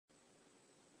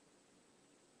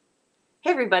Hey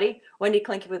everybody, Wendy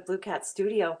Clinky with Blue Cat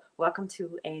Studio. Welcome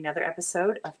to another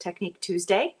episode of Technique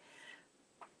Tuesday.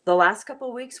 The last couple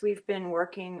of weeks we've been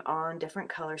working on different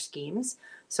color schemes.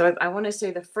 So I want to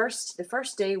say the first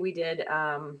day we did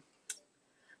the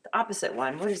opposite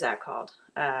one. What is that called?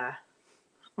 Oh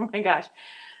my gosh.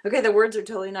 Okay, the words are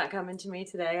totally not coming to me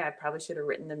today. I probably should have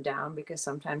written them down because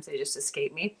sometimes they just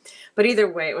escape me. But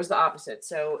either way, it was the opposite.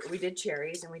 So we did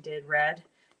cherries and we did red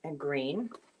and green.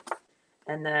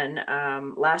 And then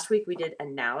last week we did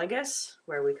analogous,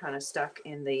 where we kind of stuck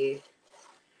in the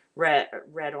red,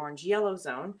 orange, yellow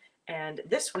zone. And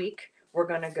this week we're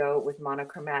going to go with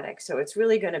monochromatic. So it's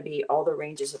really going to be all the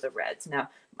ranges of the reds. Now,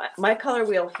 my color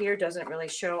wheel here doesn't really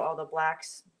show all the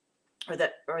blacks or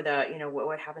the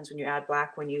what happens when you add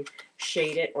black when you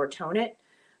shade it or tone it.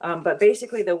 But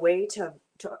basically the way to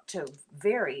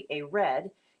vary a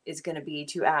red is going to be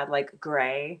to add like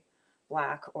gray,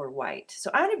 black, or white.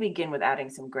 So I'm going to begin with adding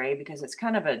some gray because it's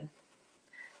kind of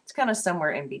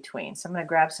somewhere in between. So I'm going to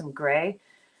grab some gray,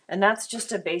 and that's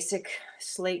just a basic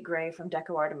slate gray from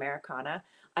Deco Art Americana.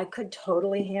 I could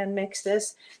totally hand mix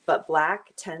this, but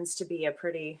black tends to be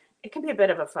it can be a bit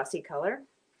of a fussy color.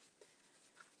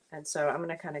 And so I'm going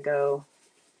to kind of go,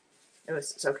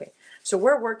 it's okay. So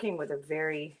we're working with a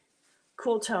very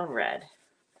cool tone red.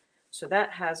 So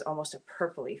that has almost a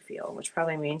purpley feel, which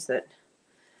probably means that,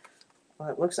 well,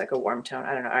 it looks like a warm tone.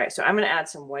 I don't know. All right, so I'm going to add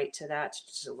some white to that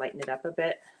just to lighten it up a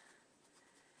bit.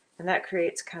 And that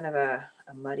creates kind of a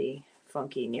muddy,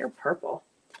 funky, near purple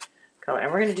color.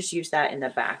 And we're going to just use that in the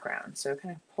background. So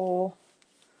kind of pull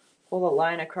a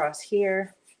line across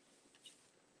here.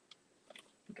 I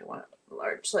think I want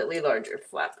a slightly larger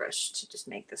flat brush to just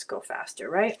make this go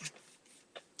faster, right?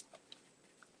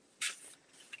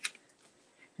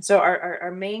 So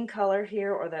our main color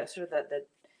here, or the sort of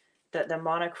the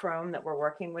monochrome that we're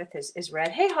working with is red.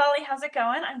 Hey Holly, how's it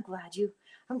going? I'm glad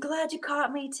you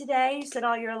caught me today. You set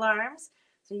all your alarms,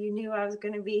 so you knew I was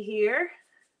going to be here.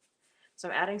 So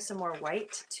I'm adding some more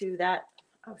white to that.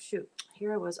 Oh shoot,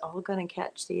 here I was all going to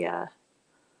catch the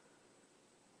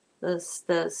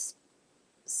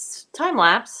time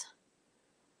lapse.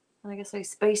 I guess I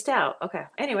spaced out. Okay,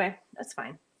 anyway, that's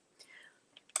fine.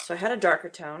 So I had a darker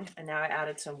tone, and now I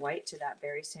added some white to that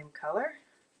very same color.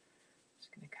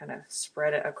 Just going to kind of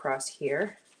spread it across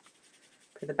here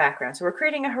for the background. So we're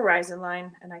creating a horizon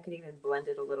line, and I could even blend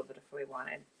it a little bit if we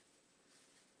wanted.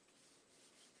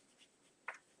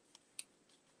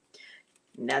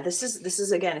 Now this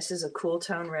is a cool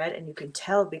tone red, and you can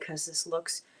tell because this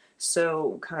looks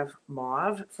so kind of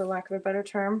mauve, for lack of a better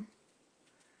term.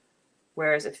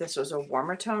 Whereas if this was a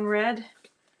warmer tone red,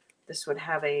 this would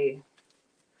have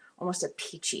almost a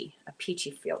peachy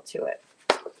feel to it.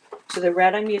 So the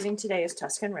red I'm using today is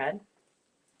Tuscan Red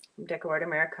from Deco Art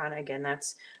Americana. Again,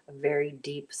 that's a very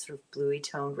deep, sort of bluey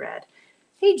toned red.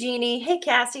 Hey Jeannie, hey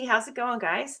Cassie, how's it going,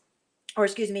 guys? Or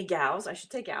excuse me, gals. I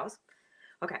should say gals.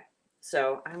 Okay,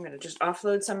 so I'm going to just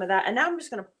offload some of that. And now I'm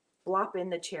just going to blop in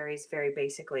the cherries very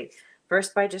basically.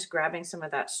 First by just grabbing some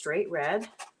of that straight red.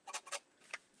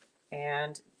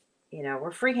 And,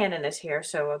 we're freehanding this here,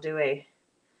 so we'll do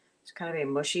it's kind of a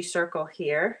mushy circle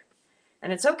here.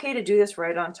 And it's okay to do this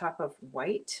right on top of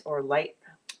white or light.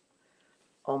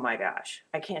 Oh my gosh,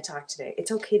 I can't talk today. It's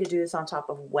okay to do this on top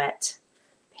of wet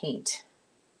paint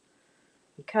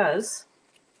because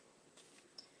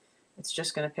it's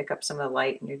just going to pick up some of the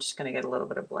light and you're just going to get a little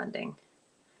bit of blending.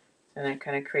 And then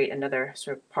kind of create another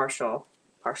sort of partial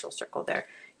circle there.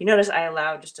 You notice I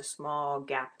allowed just a small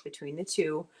gap between the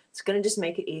two. It's going to just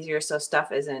make it easier so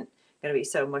stuff isn't going to be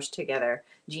so mushed together.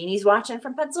 Jeannie's watching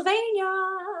from Pennsylvania.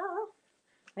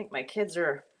 I think my kids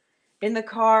are in the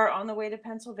car on the way to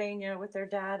Pennsylvania with their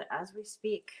dad as we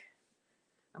speak.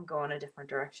 I'm going a different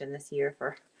direction this year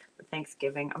for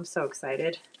Thanksgiving. I'm so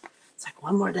excited. It's like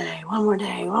one more day.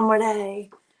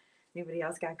 Anybody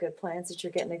else got good plans that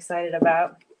you're getting excited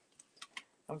about?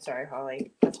 I'm sorry,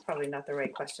 Holly. That's probably not the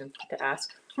right question to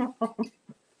ask.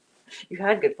 You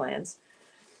had good plans.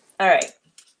 All right.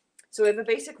 So we have a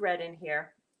basic red in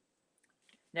here.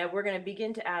 Now we're going to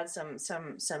begin to add some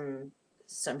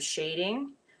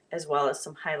shading as well as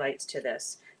some highlights to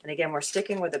this. And again, we're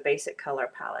sticking with a basic color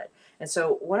palette. And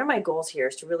so one of my goals here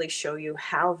is to really show you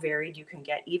how varied you can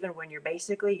get even when you're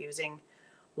basically using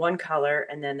one color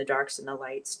and then the darks and the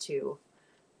lights to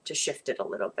shift it a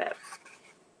little bit.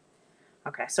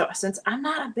 Okay, so since I'm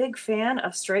not a big fan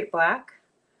of straight black,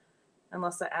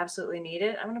 unless I absolutely need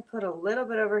it, I'm going to put a little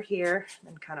bit over here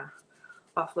and kind of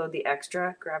offload the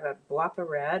extra, grab a blop of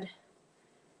red.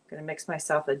 I'm going to mix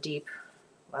myself a deep,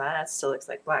 well, that still looks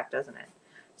like black, doesn't it?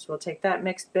 So we'll take that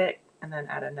mixed bit and then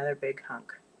add another big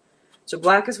hunk. So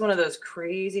black is one of those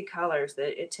crazy colors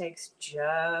that it takes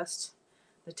just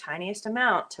the tiniest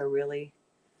amount to really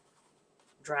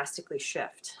drastically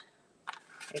shift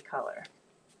a color.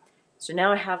 So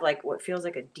now I have like what feels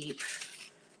like a deep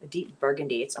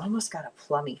burgundy. It's almost got a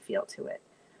plummy feel to it.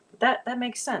 But that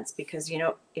makes sense because, you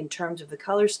know, in terms of the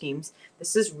color schemes,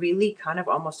 this is really kind of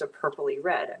almost a purpley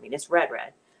red. I mean, it's red.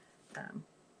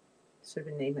 This would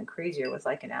have been even crazier with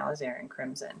like an alizarin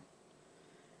crimson.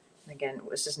 And again,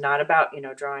 this is not about, you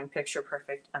know, drawing picture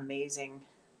perfect, amazing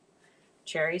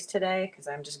cherries today, because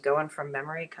I'm just going from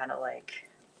memory, kind of like,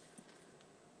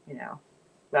 you know,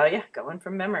 well, yeah, going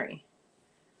from memory.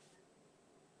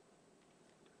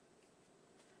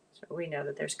 So we know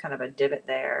that there's kind of a divot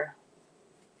there.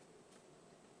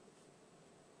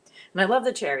 And I love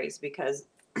the cherries because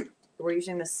we're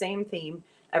using the same theme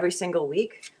every single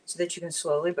week so that you can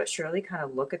slowly but surely kind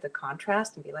of look at the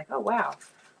contrast and be like, oh, wow,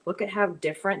 look at how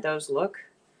different those look.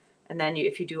 And then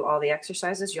if you do all the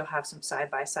exercises, you'll have some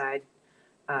side-by-side,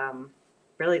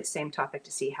 really the same topic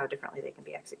to see how differently they can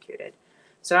be executed.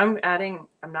 So I'm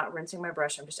not rinsing my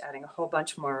brush. I'm just adding a whole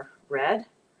bunch more red.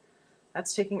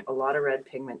 That's taking a lot of red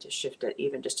pigment to shift it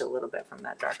even just a little bit from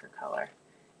that darker color.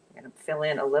 I'm going to fill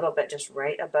in a little bit just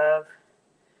right above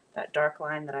that dark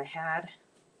line that I had.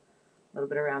 A little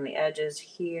bit around the edges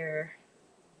here,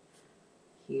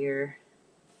 here.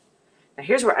 Now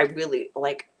here's where I really,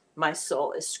 like, my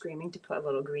soul is screaming to put a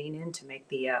little green in to make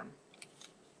the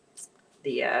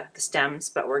stems,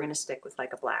 but we're going to stick with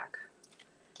like a black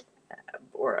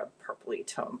or a purpley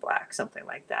tone black, something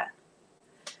like that.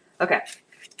 Okay,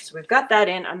 so we've got that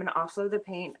in. I'm going to offload the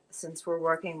paint. Since we're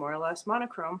working more or less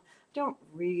monochrome, don't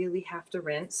really have to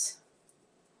rinse.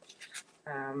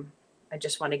 I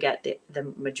just want to get the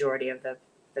majority of the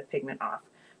pigment off.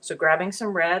 So grabbing some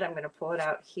red, I'm going to pull it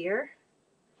out here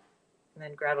and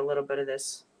then grab a little bit of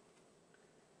this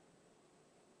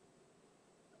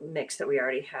mix that we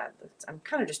already had. I'm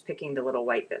kind of just picking the little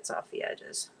white bits off the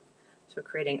edges. So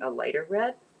creating a lighter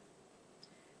red.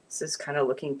 This is kind of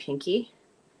looking pinky.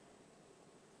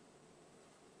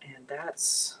 And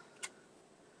that's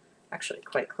actually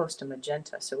quite close to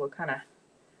magenta. So we'll kind of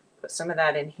put some of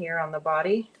that in here on the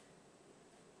body.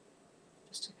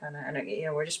 Just to kind of, and you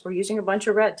know, we're using a bunch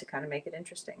of red to kind of make it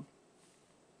interesting.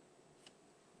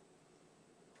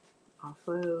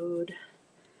 Offload.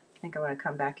 I think I want to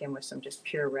come back in with some just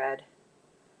pure red,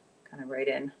 kind of right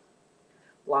in,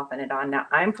 lopping it on. Now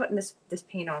I'm putting this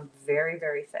paint on very,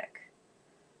 very thick.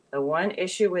 The one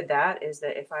issue with that is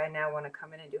that if I now want to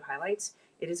come in and do highlights,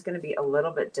 it is going to be a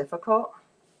little bit difficult.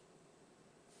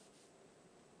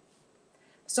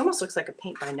 This almost looks like a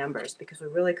paint by numbers because we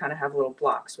really kind of have little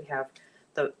blocks. We have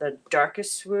the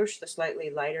darkest swoosh, the slightly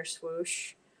lighter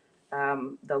swoosh,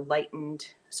 the lightened.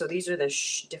 So these are the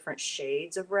different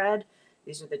shades of red.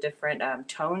 These are the different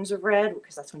tones of red,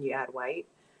 because that's when you add white.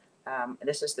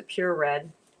 This is the pure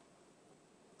red.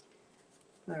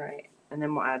 All right, and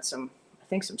then we'll add some, I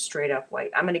think some straight up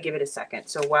white. I'm going to give it a second.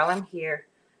 So while I'm here,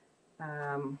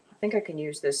 I think I can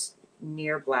use this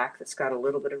near black that's got a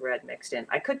little bit of red mixed in.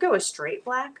 I could go a straight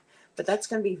black, but that's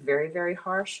going to be very, very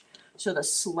harsh. So the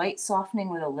slight softening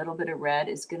with a little bit of red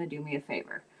is going to do me a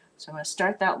favor. So I'm going to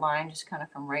start that line just kind of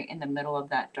from right in the middle of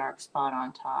that dark spot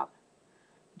on top.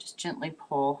 Just gently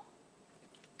pull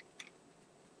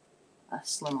a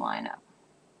slim line up.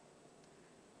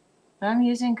 I'm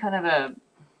using kind of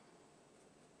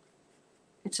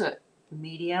it's a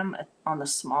medium, on the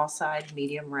small side,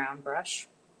 medium round brush.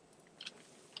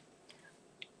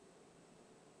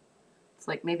 It's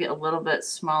like maybe a little bit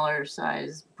smaller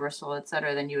size bristle,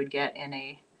 etc., than you would get in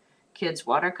a kid's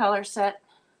watercolor set,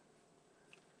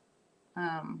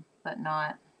 but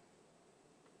not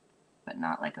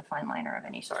like a fine liner of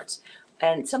any sorts.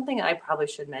 And something I probably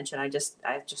should mention, I just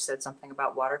said something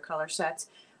about watercolor sets.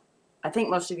 I think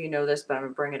most of you know this, but I'm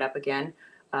going to bring it up again.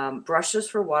 Brushes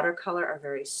for watercolor are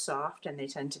very soft and they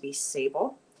tend to be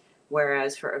sable,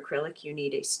 whereas for acrylic you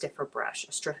need a stiffer brush,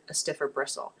 a stiffer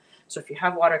bristle. So if you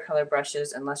have watercolor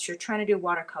brushes, unless you're trying to do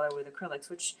watercolor with acrylics,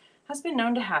 which has been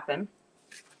known to happen,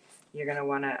 you're going to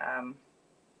want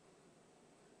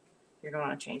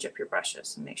to change up your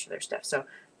brushes and make sure they're stiff. So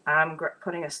I'm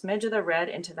putting a smidge of the red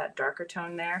into that darker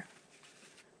tone there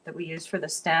that we use for the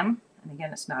stem. And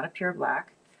again, it's not a pure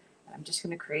black. And I'm just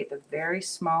going to create the very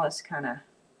smallest kind of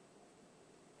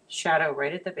shadow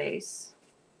right at the base.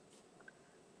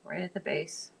 Right at the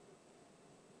base.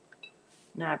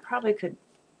 Now I probably could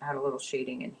add a little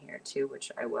shading in here too,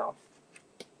 which I will.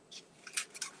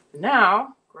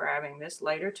 Now, grabbing this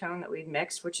lighter tone that we've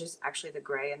mixed, which is actually the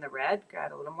gray and the red,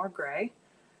 got a little more gray,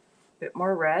 a bit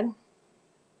more red.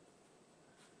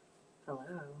 Hello.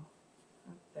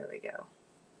 Oh, there we go.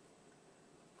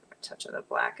 touch of the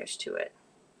blackish to it.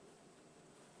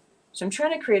 So I'm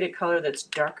trying to create a color that's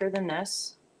darker than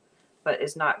this, but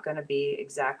is not going to be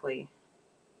exactly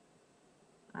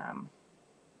the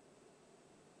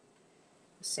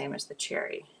same as the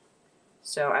cherry.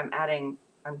 So I'm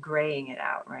graying it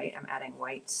out, right? I'm adding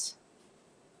whites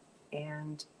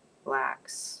and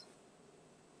blacks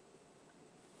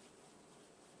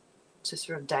to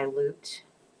sort of dilute,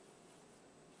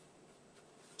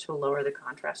 to lower the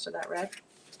contrast of that red.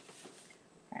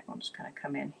 All right, we'll just kind of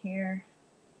come in here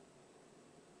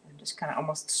and just kind of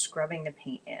almost scrubbing the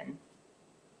paint in.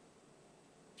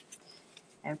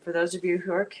 And for those of you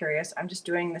who are curious, I'm just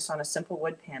doing this on a simple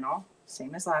wood panel,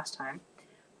 same as last time.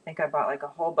 I think I bought like a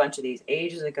whole bunch of these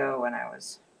ages ago when I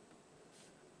was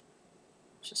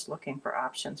just looking for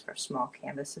options for small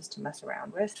canvases to mess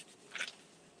around with.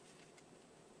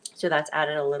 So that's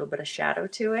added a little bit of shadow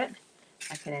to it.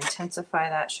 I can intensify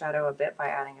that shadow a bit by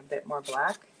adding a bit more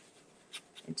black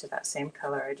into that same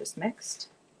color I just mixed.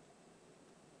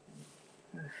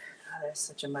 Oh, that's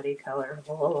such a muddy color.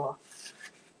 Oh.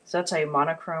 So I'll tell you,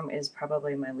 monochrome is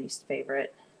probably my least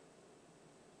favorite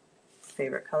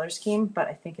color scheme, but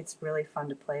I think it's really fun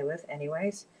to play with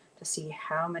anyways, to see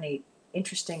how many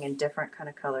interesting and different kind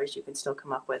of colors you can still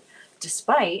come up with,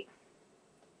 despite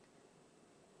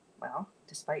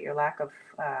your lack of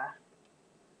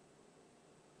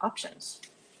options,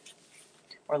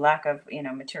 or lack of,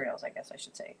 materials, I guess I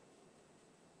should say.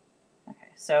 Okay,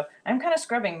 so I'm kind of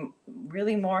scrubbing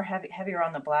really more heavier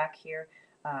on the black here.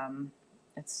 And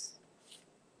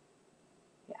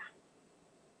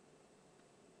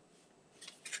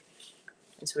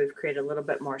so we've created a little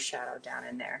bit more shadow down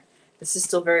in there. This is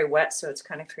still very wet, so it's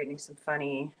kind of creating some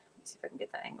funny, let's see if I can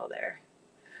get the angle there.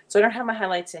 So I don't have my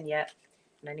highlights in yet,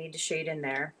 and I need to shade in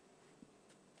there.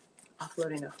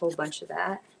 Offloading a whole bunch of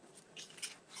that.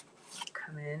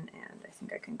 Come in, and I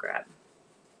think I can grab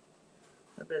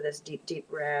a little bit of this deep, deep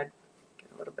red,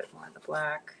 get a little bit more of the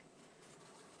black.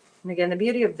 And again, the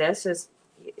beauty of this is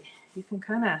you can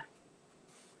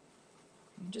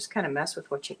just kind of mess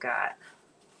with what you got.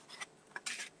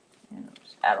 And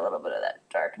just add a little bit of that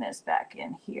darkness back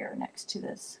in here next to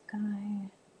this guy.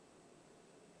 Kind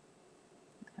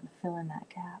of fill in that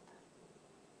gap.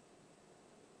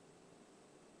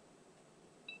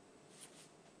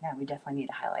 Yeah, we definitely need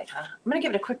a highlight, huh? I'm going to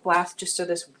give it a quick blast just so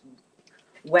this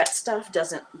wet stuff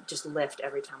doesn't just lift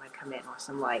every time I come in with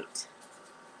some light.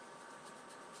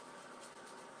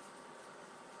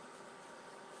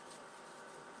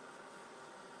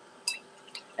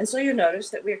 And so you notice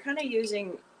that we're kind of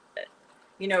using,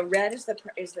 red is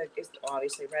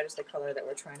obviously red is the color that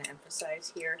we're trying to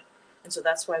emphasize here. And so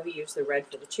that's why we use the red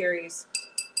for the cherries,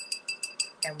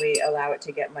 and we allow it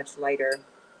to get much lighter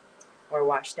or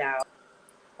washed out,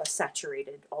 less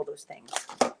saturated, all those things.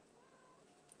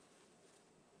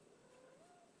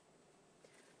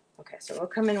 Okay, so we'll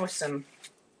come in with some,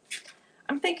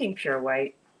 I'm thinking pure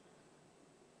white.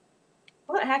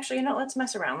 Well, actually, let's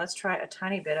mess around. Let's try a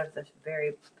tiny bit of the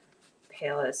very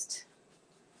palest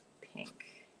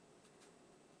pink.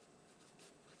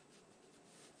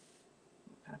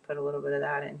 Kind of put a little bit of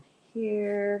that in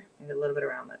here, maybe a little bit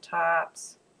around the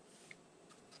tops.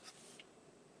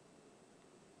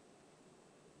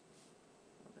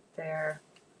 A little bit there.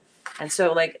 And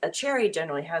so like a cherry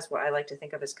generally has what I like to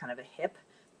think of as kind of a hip,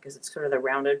 because it's sort of the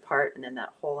rounded part and then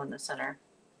that hole in the center.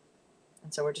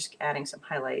 And so we're just adding some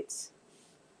highlights.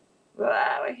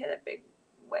 Wow, I hit a big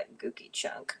wet gooky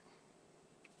chunk.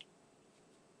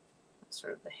 That's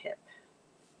sort of the hip.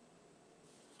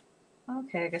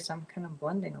 Okay, I guess I'm kind of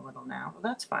blending a little now. Well,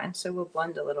 that's fine. So we'll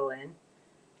blend a little in.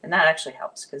 And that actually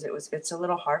helps because it's a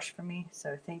little harsh for me.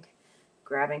 So I think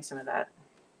grabbing some of that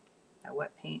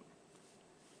wet paint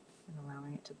and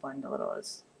allowing it to blend a little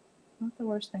is not the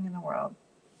worst thing in the world.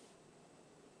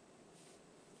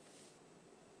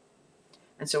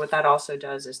 And so what that also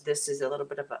does is this is a little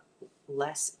bit of a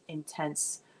less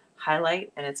intense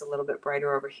highlight, and it's a little bit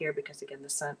brighter over here because again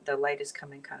the light is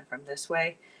coming kind of from this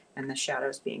way and the shadow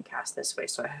is being cast this way.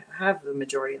 So I have the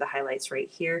majority of the highlights right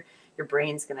here. Your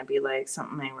brain's going to be like,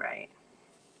 something ain't right.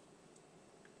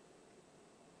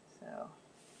 So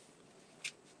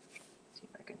see if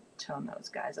I can tone those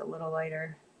guys a little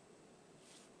lighter.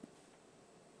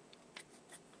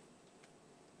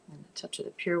 And a touch of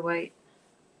the pure white.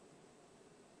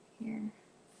 Here.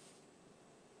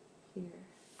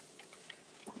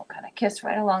 We'll kind of kiss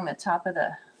right along the top of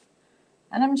the,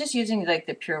 and I'm just using like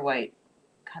the pure white,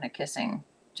 kind of kissing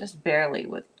just barely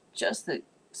with just the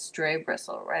stray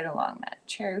bristle right along that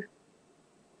cherry.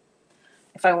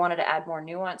 If I wanted to add more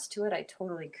nuance to it, I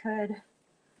totally could.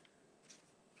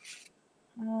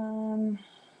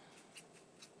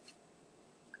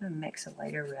 going to mix a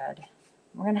lighter red.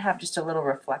 We're going to have just a little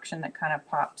reflection that kind of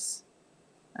pops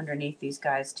underneath these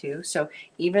guys too. So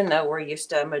even though we're used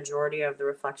to a majority of the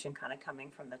reflection kind of coming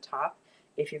from the top,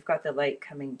 if you've got the light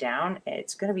coming down,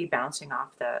 it's going to be bouncing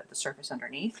off the surface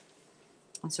underneath.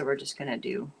 And so we're just going to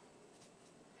do,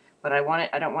 but I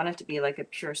don't want it to be like a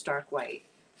pure stark white.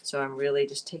 So I'm really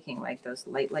just taking like those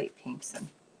light pinks, and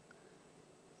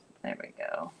there we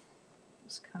go.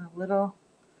 Just kind of little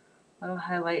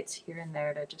highlights here and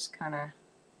there to just kind of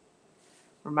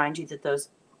remind you that those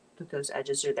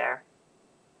edges are there.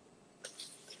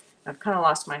 I've kind of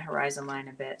lost my horizon line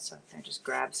a bit, so I just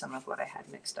grab some of what I had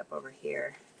mixed up over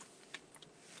here.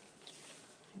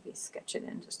 Maybe sketch it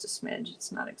in just a smidge.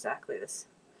 It's not exactly this.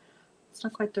 It's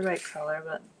not quite the right color,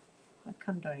 but I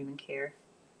kind of don't even care.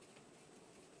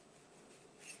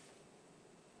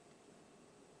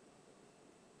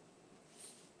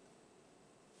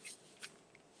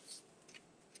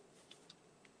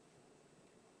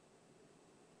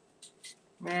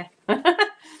 Meh.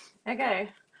 Okay,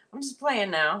 I'm just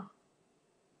playing now.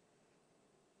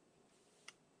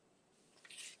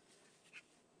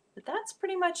 But that's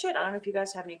pretty much it. I don't know if you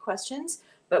guys have any questions,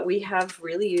 but we have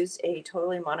really used a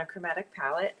totally monochromatic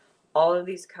palette. All of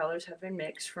these colors have been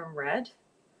mixed from red,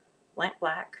 lamp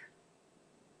black,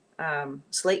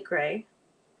 slate gray,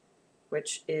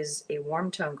 which is a warm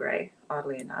tone gray,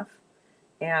 oddly enough,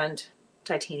 and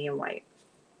titanium white.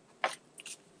 I'll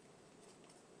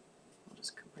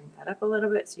just bring that up a little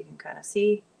bit so you can kind of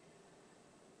see.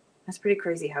 That's pretty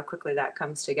crazy how quickly that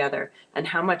comes together and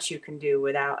how much you can do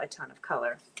without a ton of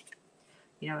color.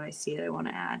 You know what I see that I want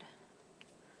to add?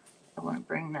 I want to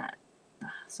bring that,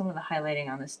 some of the highlighting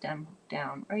on the stem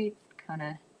down right kind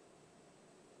of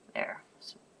there.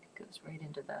 So it goes right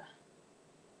into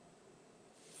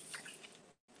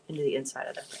the inside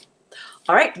of the thing.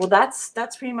 All right, well that's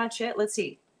pretty much it. Let's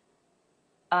see.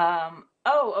 Oh,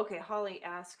 okay. Holly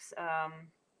asks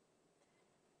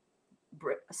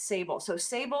sable. So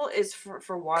sable is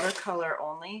for watercolor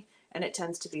only, and it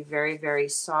tends to be very, very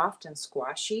soft and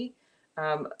squashy.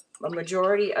 A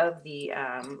majority of the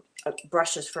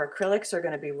brushes for acrylics are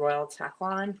going to be Royal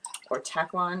Taklon or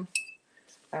Taklon.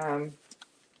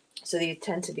 So they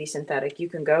tend to be synthetic. You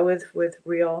can go with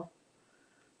real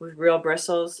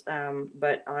bristles,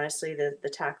 but honestly, the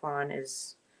Taklon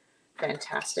is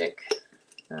fantastic.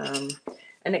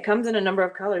 And it comes in a number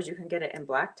of colors. You can get it in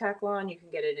black Taklon. You can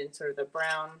get it in sort of the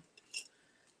brown,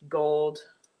 gold.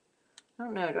 I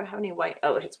don't know. Do I have any white?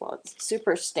 Oh, it's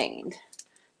super stained.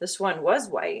 This one was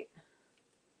white.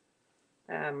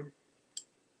 And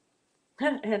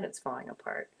it's falling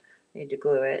apart. I need to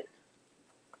glue it.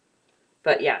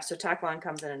 But yeah, so Taklon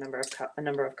comes in a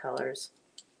number of colors.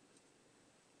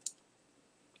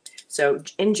 So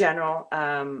in general,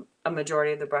 a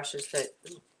majority of the brushes that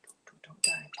don't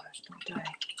die, brush, don't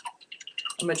die.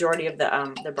 A majority of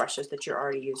the brushes that you're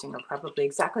already using are probably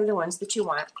exactly the ones that you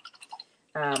want.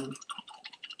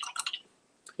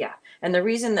 Yeah, and the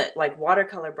reason that like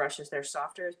watercolor brushes, they're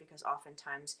softer is because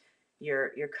oftentimes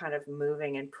you're kind of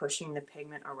moving and pushing the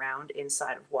pigment around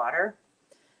inside of water,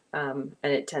 and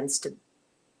it tends to,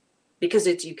 because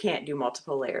you can't do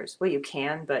multiple layers. Well, you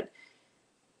can, but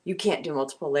you can't do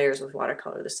multiple layers with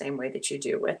watercolor the same way that you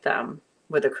do with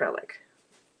acrylic.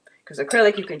 Because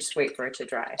acrylic, you can just wait for it to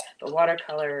dry. But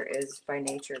watercolor is by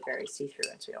nature very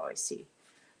see-through, and so you always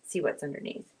see what's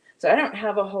underneath. So I don't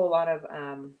have a whole lot of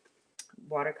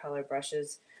watercolor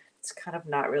brushes. It's kind of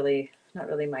not really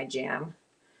my jam.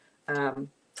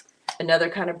 Another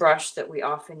kind of brush that we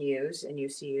often use and you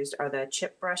see used are the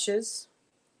chip brushes.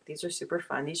 These are super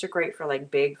fun. These are great for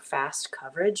like big, fast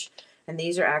coverage. And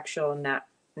these are actual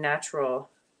natural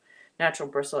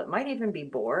bristle. It might even be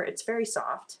boar. It's very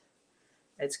soft.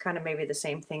 It's kind of maybe the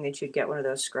same thing that you'd get one of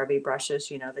those scrubby brushes,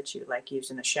 you know, that you like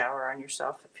use in the shower on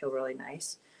yourself that feel really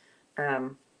nice.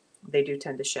 They do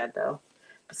tend to shed though.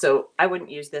 So I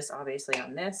wouldn't use this obviously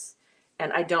on this.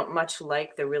 And I don't much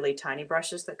like the really tiny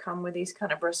brushes that come with these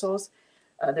kind of bristles.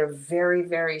 They're very,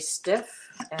 very stiff,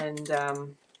 and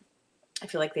I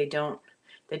feel like they don't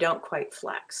quite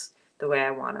flex the way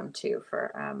I want them to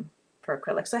for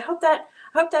acrylics. So I hope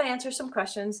that answers some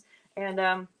questions. And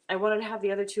I wanted to have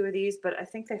the other two of these, but I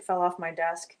think they fell off my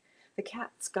desk. The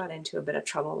cats got into a bit of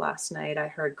trouble last night. I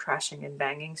heard crashing and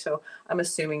banging, so I'm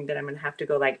assuming that I'm going to have to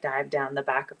go like dive down the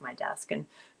back of my desk and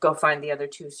go find the other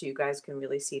two so you guys can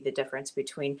really see the difference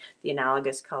between the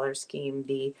analogous color scheme,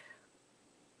 the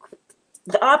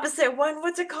opposite one.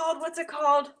 What's it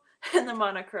called? And the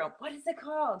monochrome. What is it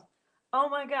called? Oh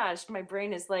my gosh, my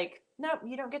brain is like, nope,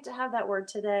 you don't get to have that word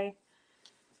today.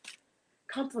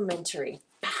 Complementary.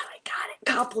 Ah, I got it.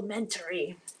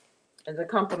 Complementary. And the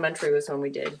complementary was when we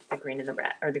did the green and the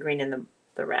red, or the green and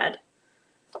the red.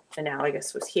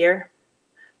 Analogous was here.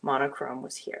 Monochrome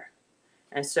was here.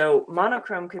 And so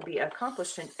monochrome could be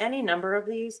accomplished in any number of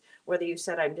these, whether you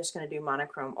said, I'm just going to do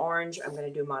monochrome orange, I'm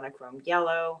going to do monochrome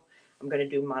yellow, I'm going to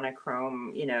do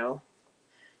monochrome, yellow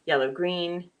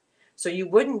green. So you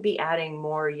wouldn't be adding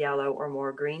more yellow or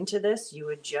more green to this. You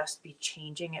would just be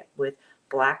changing it with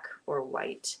black or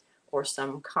white or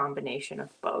some combination of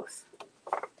both.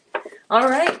 All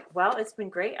right. Well, it's been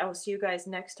great. I will see you guys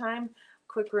next time.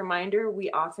 Quick reminder, we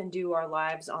often do our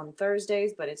lives on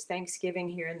Thursdays, but it's Thanksgiving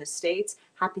here in the States.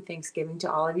 Happy Thanksgiving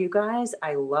to all of you guys.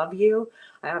 I love you.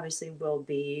 I obviously will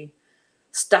be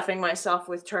stuffing myself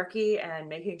with turkey and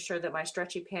making sure that my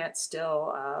stretchy pants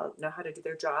still know how to do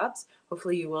their jobs.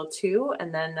 Hopefully you will too.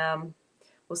 And then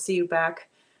we'll see you back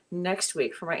next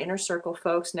week. For my inner circle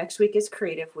folks, next week is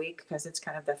creative week because it's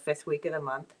kind of the 5th week of the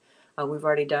month. We've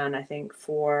already done, I think,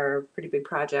 4 pretty big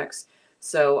projects.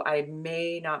 So I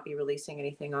may not be releasing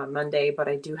anything on Monday, but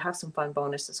I do have some fun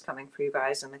bonuses coming for you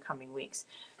guys in the coming weeks.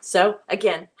 So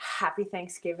again, happy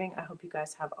Thanksgiving. I hope you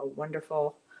guys have a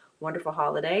wonderful, wonderful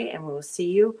holiday, and we will see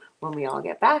you when we all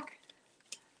get back.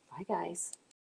 Bye, guys.